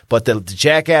 But the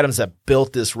Jack Adams that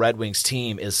built this Red Wings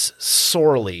team is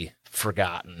sorely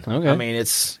forgotten. Okay. I mean,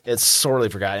 it's sorely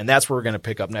forgotten, and that's what we're going to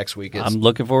pick up next week. I'm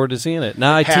looking forward to seeing it.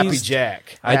 Now, Happy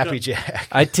Jack.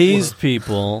 I teased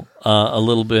people a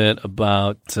little bit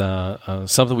about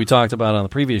something we talked about on the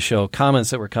previous show, comments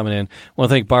that were coming in. I want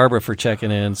to thank Barbara for checking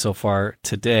in so far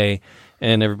today,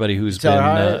 and everybody who's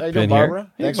been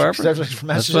Barbara. here. Thanks, Barbara. for That's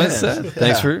what I messaging said. in.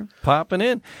 Thanks for popping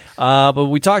in. But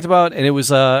we talked about, and it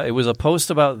was a post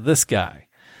about this guy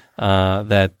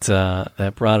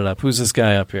that brought it up. Who's this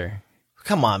guy up here?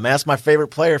 Come on, man. That's my favorite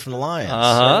player from the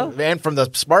Lions. And from the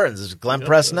Spartans is Glenn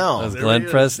Presnell. That's Glenn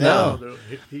Presnell.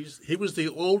 Yeah. He was the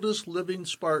oldest living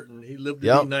Spartan. He lived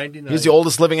to be 99. He was the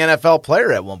oldest living NFL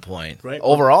player at one point. Right.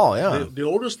 Overall, yeah. The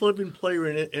oldest living player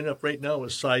in NFL right now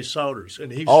is Cy Souders.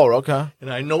 And he's, okay.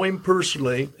 And I know him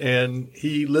personally, and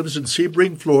he lives in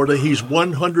Sebring, Florida. He's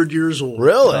 100 years old.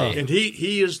 Really? And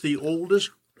he is the oldest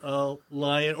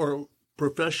Lion or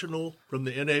professional from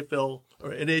the NFL or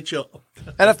NHL.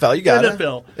 NFL, you got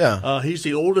NFL. it. Yeah. He's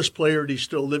the oldest player, and he's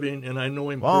still living, and I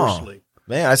know him personally.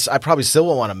 Man, I probably still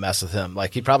won't want to mess with him.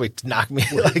 Like, he probably knocked me.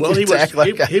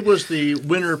 He was the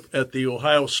winner at the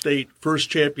Ohio State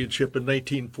first championship in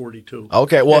 1942.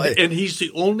 Okay, well. And he's the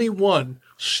only one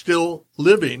still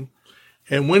living.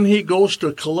 And when he goes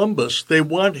to Columbus, they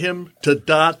want him to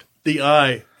dot the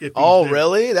I.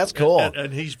 Really? That's cool.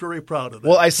 And he's very proud of that.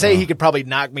 Well, I say he could probably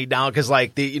knock me down because,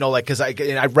 I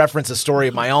reference a story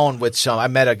of my own, which I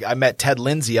met Ted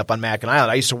Lindsay up on Mackinac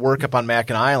Island. I used to work up on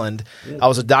Mackinac Island. I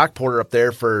was a dock porter up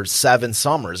there for 7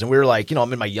 summers, and we were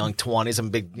I'm in my young 20s. I'm a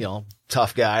big,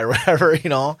 tough guy or whatever,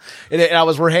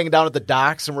 And we're hanging down at the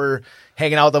docks, and we're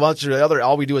hanging out with a bunch of other.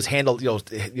 All we do is handle,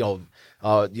 today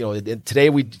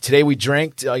we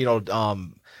drank,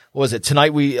 what was it?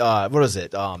 Tonight we, what was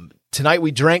it? Tonight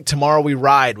we drink, tomorrow we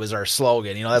ride was our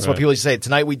slogan. That's what people used to say.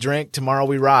 Tonight we drink, tomorrow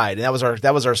we ride. And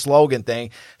that was our slogan thing.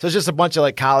 So it's just a bunch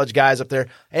of college guys up there.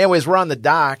 Anyways, we're on the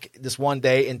dock this one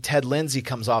day, and Ted Lindsay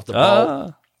comes off the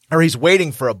boat, or he's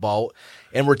waiting for a boat.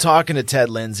 And we're talking to Ted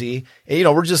Lindsay.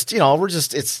 And, we're just,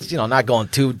 it's, not going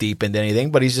too deep into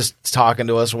anything, but he's just talking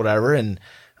to us, whatever. And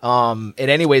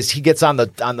anyways, he gets on the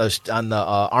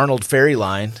Arnold ferry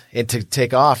line and to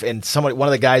take off, and one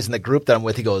of the guys in the group that I'm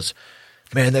with, he goes,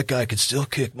 "Man, that guy could still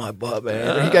kick my butt,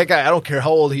 man. That guy, I don't care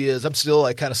how old he is. I'm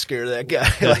still kind of scared of that guy."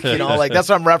 That's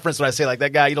what I'm referencing when I say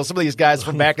that guy. Some of these guys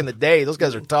from back in the day, those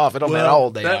guys are tough. It don't matter how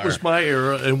old they are. That was my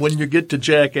era. And when you get to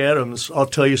Jack Adams, I'll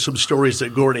tell you some stories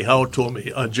that Gordie Howe told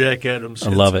me on Jack Adams. I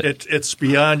love it. It's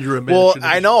beyond your imagination.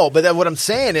 Well, I know, but what I'm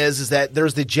saying is that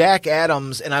there's the Jack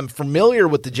Adams, and I'm familiar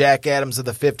with the Jack Adams of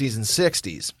the 50s and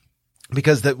 60s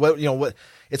because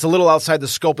it's a little outside the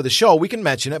scope of the show. We can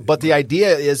mention it, but the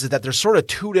idea is that there's sort of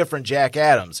two different Jack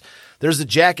Adams. There's the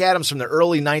Jack Adams from the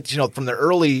early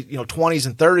 20s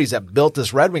and 30s that built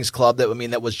this Red Wings club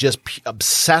that was just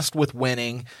obsessed with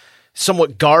winning,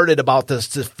 somewhat guarded about the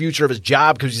future of his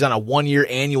job because he's on a 1-year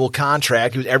annual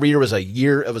contract. Every year was a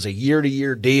year. It was a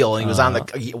year-to-year deal, and he was on the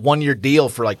 1-year deal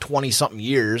for 20-something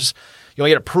years. He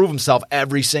had to prove himself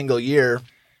every single year.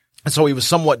 And so he was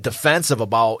somewhat defensive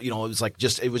about,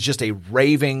 it was just a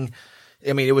raving.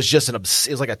 I mean, it was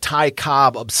like a Ty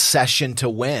Cobb obsession to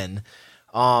win.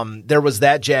 There was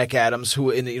that Jack Adams who,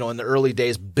 in the early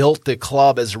days, built the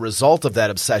club as a result of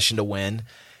that obsession to win.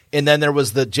 And then there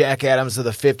was the Jack Adams of the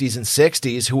 50s and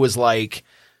 60s who was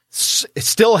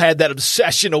still had that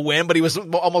obsession to win, but he was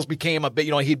almost became a bit,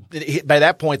 he by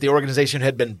that point the organization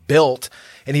had been built,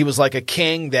 and he was like a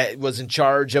king that was in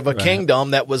charge of a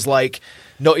kingdom that was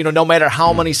no matter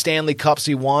how many Stanley Cups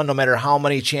he won, no matter how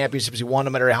many championships he won,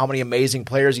 no matter how many amazing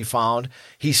players he found,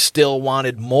 he still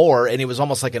wanted more, and it was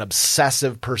almost like an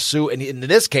obsessive pursuit. And in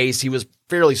this case, he was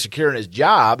fairly secure in his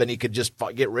job, and he could just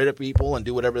get rid of people and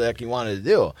do whatever the heck he wanted to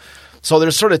do. So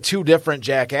there's sort of two different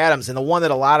Jack Adams, and the one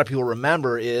that a lot of people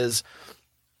remember is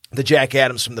the Jack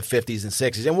Adams from the 50s and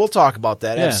 60s, and we'll talk about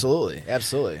that. Yeah. Absolutely.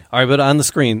 All right, but on the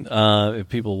screen, if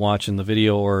people watching the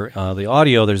video or the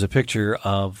audio, there's a picture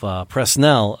of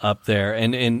Presnell up there.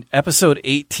 And in episode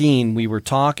 18, we were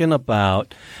talking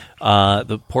about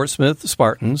the Portsmouth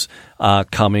Spartans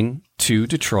coming to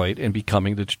Detroit and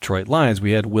becoming the Detroit Lions.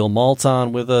 We had Will Malt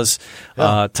on with us.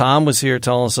 Yeah. Tom was here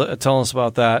telling us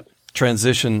about that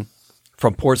transition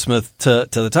from Portsmouth to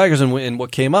the Tigers, and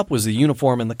what came up was the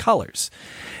uniform and the colors,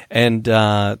 and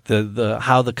the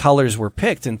how the colors were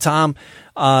picked. And Tom,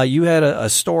 you had a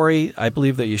story, I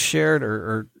believe, that you shared,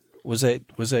 or was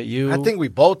that you? I think we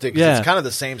both did. Yeah. It's kind of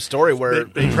the same story where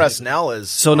Presnell is.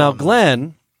 So now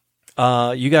Glenn,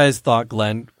 you guys thought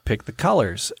Glenn pick the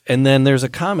colors. And then there's a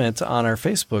comment on our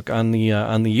Facebook on the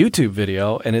YouTube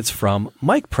video, and it's from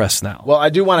Mike Presnell. Well, I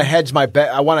do want to hedge my bet.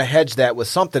 I want to hedge that with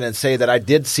something and say that I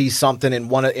did see something in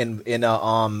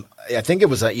I think it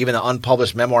was even an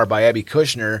unpublished memoir by Abby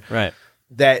Kushner, Right.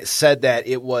 that said that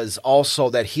it was also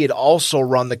that he had also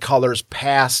run the colors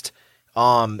past.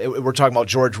 We're talking about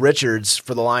George Richards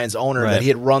for the Lions owner, Right. that he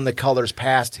had run the colors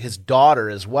past his daughter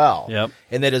as well. Yep.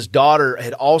 And that his daughter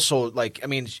had also,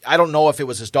 I don't know if it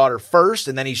was his daughter first,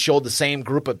 and then he showed the same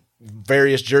group of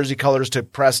various jersey colors to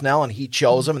Presnell, and he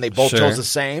chose them, and they both Sure. chose the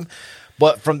same.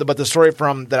 But the story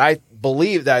from that I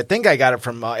believe that I think I got it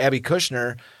from Abby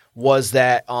Kushner was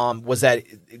that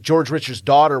George Richards'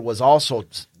 daughter was also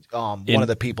one of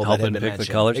the people that had helping been pick mentioned.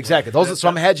 the colors? Exactly. So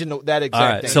I'm hedging that exact All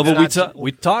right. thing. So, They're but not-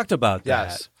 we talked about that.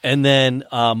 Yes. And then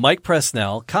Mike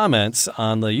Presnell comments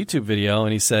on the YouTube video,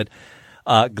 and he said,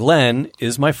 Glenn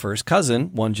is my first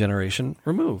cousin, one generation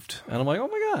removed. And I'm like, oh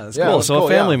my God, that's Yeah, cool. that's So cool, a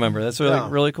family yeah. member. That's really, Yeah.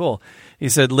 really cool. He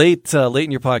said, late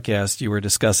in your podcast, you were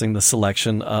discussing the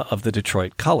selection of the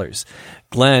Detroit colors.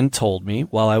 Glenn told me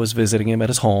while I was visiting him at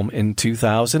his home in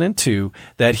 2002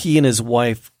 that he and his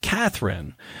wife,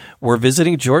 Catherine, were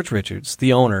visiting George Richards,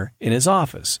 the owner, in his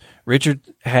office. Richard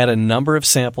had a number of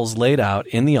samples laid out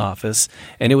in the office,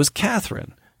 and it was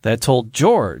Catherine that told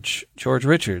George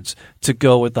Richards, to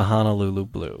go with the Honolulu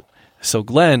blue. So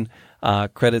Glenn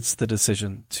credits the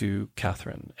decision to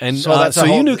Catherine. And that's so a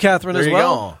whole- you knew Catherine there as you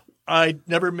well? go. I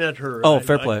never met her. Oh,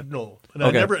 fair play. No. And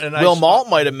Okay. Will Malt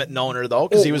might have known her though,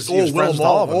 because he was friends with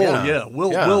all of them.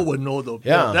 Will would know though.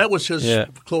 Yeah. That was his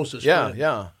closest friend.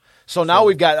 Yeah. So now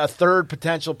we've got a third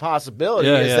potential possibility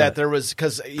that there was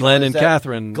because Glenn and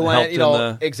Catherine helped in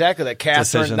the exactly that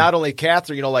Catherine, decision. not only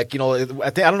Catherine, I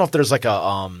don't know if there's like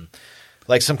a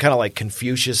like some kind of like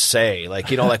Confucius say, like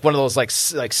one of those like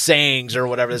sayings or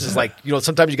whatever. This is like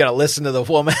sometimes you got to listen to the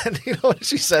woman. When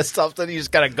she says something, you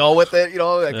just got to go with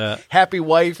it. Happy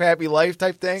wife, happy life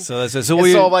type thing. So that's it. So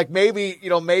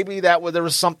maybe there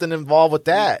was something involved with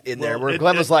that in there. Where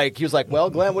Glenn was like, well,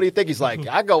 Glenn, what do you think? He's like,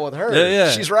 I go with her.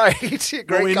 Yeah. She's right.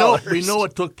 Great we colors. know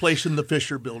it took place in the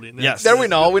Fisher Building. Yes. There we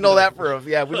know that for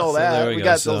we know that. there we We go.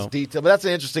 got So- those details. But that's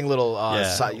an interesting little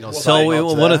side So we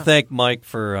note to want to that. thank Mike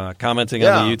for commenting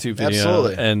Yeah, on the YouTube video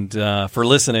absolutely. and for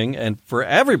listening, and for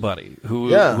everybody who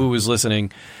was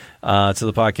listening to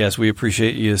the podcast. We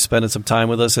appreciate you spending some time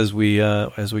with us as we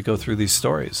go through these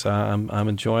stories. I'm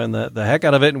enjoying the heck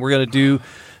out of it, and we're going to do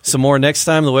some more next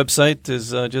time. The website is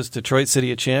just Detroit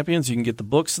City of Champions. You can get the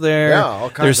books there. Yeah, all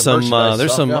kinds there's of some merchandise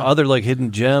there's stuff, some yeah. other like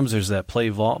hidden gems. There's that play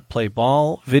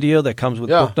ball video that comes with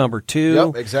book number 2.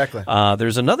 Yep, exactly.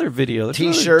 There's another video. There's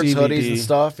another T-shirts, DVD. hoodies, and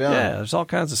stuff. Yeah. There's all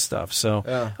kinds of stuff. So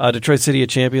Detroit City of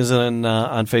Champions, and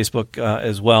on Facebook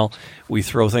as well. We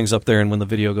throw things up there, and when the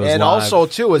video goes And live, also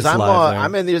too is it's live there.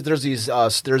 I'm in these. There's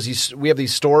these. We have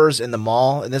these stores in the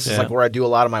mall, and this is Yeah. like where I do a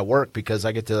lot of my work because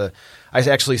I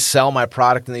actually sell my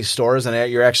product in these stores,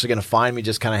 and you're actually going to find me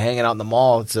just kind of hanging out in the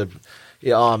mall. It's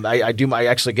I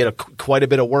actually get quite a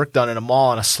bit of work done in a mall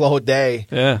on a slow day,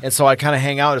 and so I kind of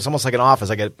hang out. It's almost like an office.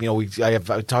 I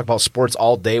talk about sports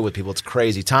all day with people. It's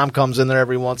crazy. Tom comes in there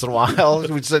every once in a while.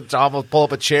 We sit, Tom will pull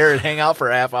up a chair and hang out for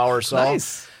a half hour or so.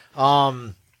 Nice.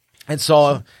 And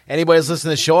so, anybody's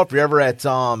listening to the show, if you're ever at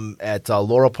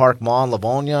Laurel Park Mall in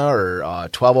Livonia or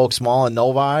 12 Oaks Mall in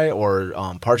Novi or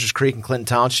Partridge Creek in Clinton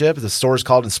Township, the store is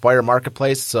called Inspire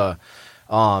Marketplace.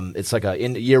 It's like a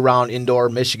year-round indoor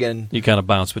Michigan. You kind of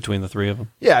bounce between the three of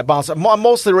them. Yeah, I bounce.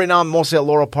 Mostly right now, I'm mostly at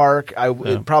Laurel Park.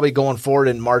 Probably going forward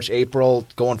in March, April.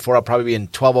 Going forward, I'll probably be in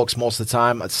 12 Oaks most of the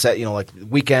time. It's set, like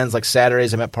weekends, like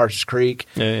Saturdays, I'm at Partridge Creek.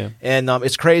 Yeah. And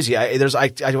it's crazy.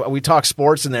 We talk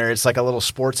sports in there. It's like a little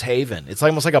sports haven. It's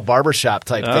almost like a barbershop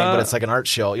type thing, but it's like an art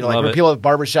show. Like when people at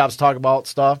barbershops talk about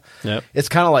stuff. Yep. It's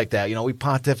kind of like that. We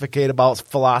pontificate about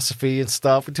philosophy and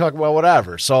stuff. We talk about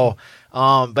whatever. So.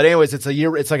 But anyways, it's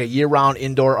like a year-round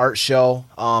indoor art show.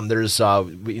 There's all,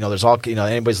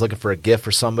 anybody's looking for a gift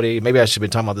for somebody. Maybe I should have been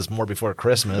talking about this more before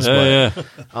Christmas.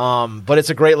 But it's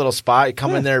a great little spot. You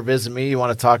come in there, visit me. You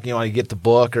want to talk, you want to get the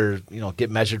book or, get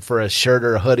measured for a shirt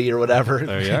or a hoodie or whatever.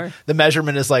 There you are. The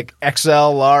measurement is like XL,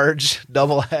 large,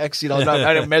 double X.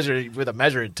 I don't measure with a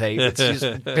measuring tape. It's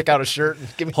just pick out a shirt and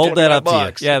give me Hold that up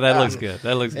 $25. to you. Yeah, that looks good.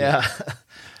 That looks good. Yeah.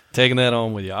 Taking that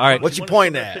home with you. All right. What you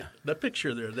pointing at? The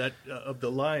picture there of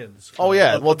the Lions. Oh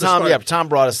yeah. Of Well, the Tom. Spartans. Tom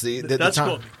brought us the That's Tom.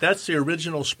 cool. That's the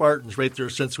original Spartans right there.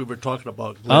 Since we were talking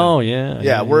about Glenn. Oh yeah.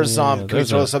 Yeah, where's yeah. Can we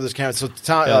throw this up this camera? So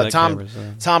Tom, that Tom, camera's,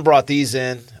 Tom brought these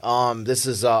in. This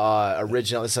is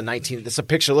original. This is a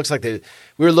picture. It looks like we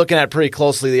were looking at it pretty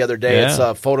closely the other day. Yeah. It's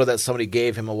a photo that somebody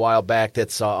gave him a while back.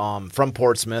 That's from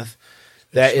Portsmouth.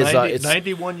 That It's is 90 it's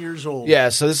 91 years old. Yeah,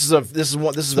 so this is the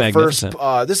first. magnificent.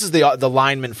 This is the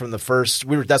lineman from the first.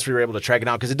 That's where we were able to track it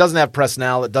down because it doesn't have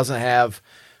Presnell, it doesn't have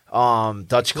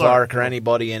Dutch Clark or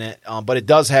anybody in it, but it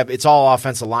does have. It's all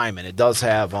offensive linemen. It does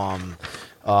have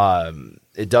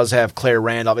Claire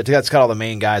Randolph. It's got all the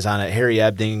main guys on it. Harry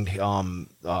Ebding,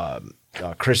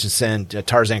 Christensen,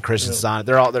 Tarzan Christensen on it.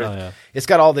 They're all there. Oh, yeah. It's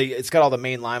got all the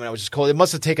main linemen. It was just cool. It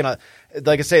must have taken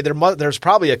like I say, there's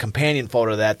probably a companion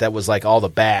photo of that was like all the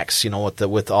backs,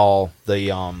 with all the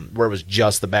where it was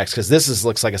just the backs, because this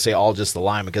looks like I say all just the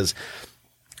linemen, because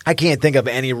I can't think of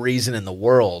any reason in the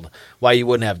world why you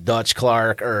wouldn't have Dutch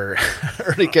Clark or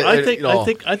I think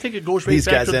it goes right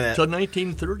back to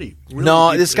 1930. Really.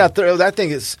 No, this got. I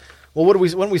think it's. Well,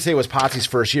 when we say it was Potsy's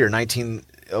first year, 19.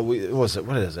 What is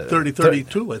it?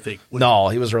 32, I think. No,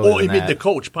 he was earlier. Oh, you than mean that. the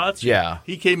coach, Potsy? Yeah.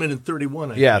 He came in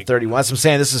 31, I Yeah, think. 31. That's what I'm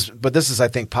saying. This is I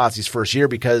think Potsy's first year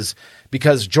because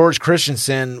George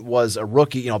Christensen was a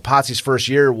rookie. Potsy's first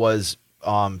year was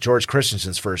George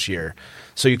Christensen's first year,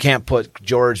 so you can't put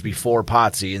George before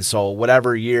Potsy. And so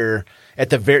whatever year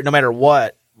no matter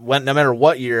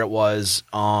what year it was,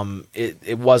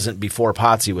 it wasn't before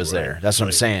Potsy was there. That's what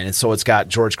I'm saying. And so it's got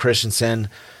George Christensen.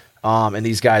 And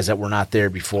these guys that were not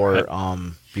there before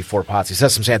Potsy. So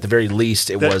that's what I'm saying. At the very least,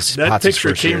 it was that Potsy's picture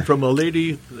first came year. from a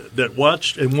lady that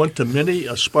watched and went to many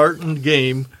a Spartan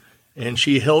game, and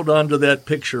she held on to that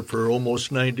picture for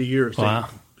almost 90 years. Wow.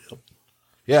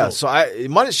 Yeah, so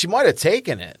she might have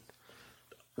taken it.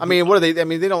 I mean, what are they? I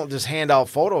mean, they don't just hand out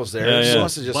photos there. Yeah, She yeah.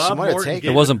 must have Bob she might have Morton taken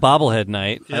It it. wasn't bobblehead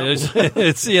night. It's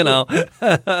it's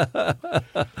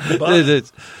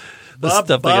the Bob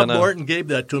stuff they got now. Morton gave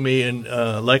that to me, and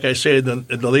like I said,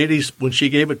 the ladies, when she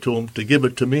gave it to him to give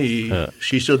it to me,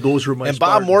 she said those were my And Bob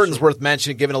Spartans. Morton's So- worth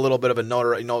mentioning, giving a little bit of a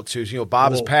note to.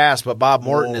 Bob has passed, but Bob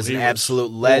Morton is an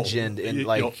absolute legend. And he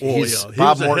was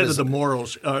Bob the Morton head is of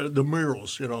the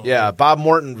murals. Yeah, Bob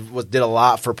Morton did a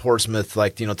lot for Portsmouth,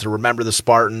 to remember the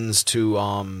Spartans,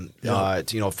 for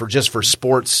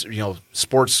sports,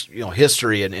 sports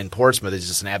history in Portsmouth is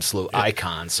just an absolute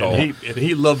icon. So and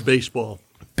he loved baseball.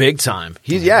 big time.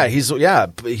 He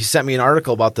sent me an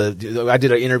article about I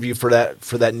did an interview for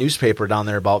that newspaper down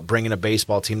there about bringing a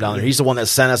baseball team down there. He's the one that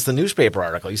sent us the newspaper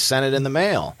article. He sent it in the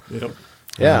mail. Yep.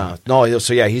 Yeah, no.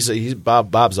 So yeah, he's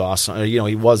Bob's awesome.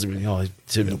 He was, to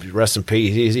rest in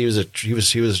peace.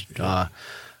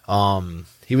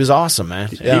 He was awesome, man.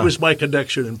 Yeah. He was my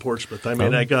connection in Portsmouth. I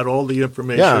mean, I got all the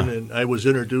information, and I was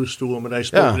introduced to him, and I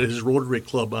spoke at his Rotary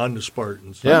Club on the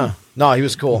Spartans. Yeah, no, he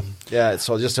was cool. Yeah,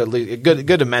 so just at least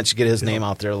good to mention, get his name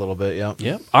out there a little bit. Yeah.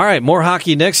 Yep. All right, more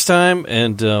hockey next time,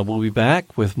 and we'll be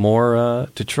back with more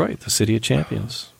Detroit, the City of Champions.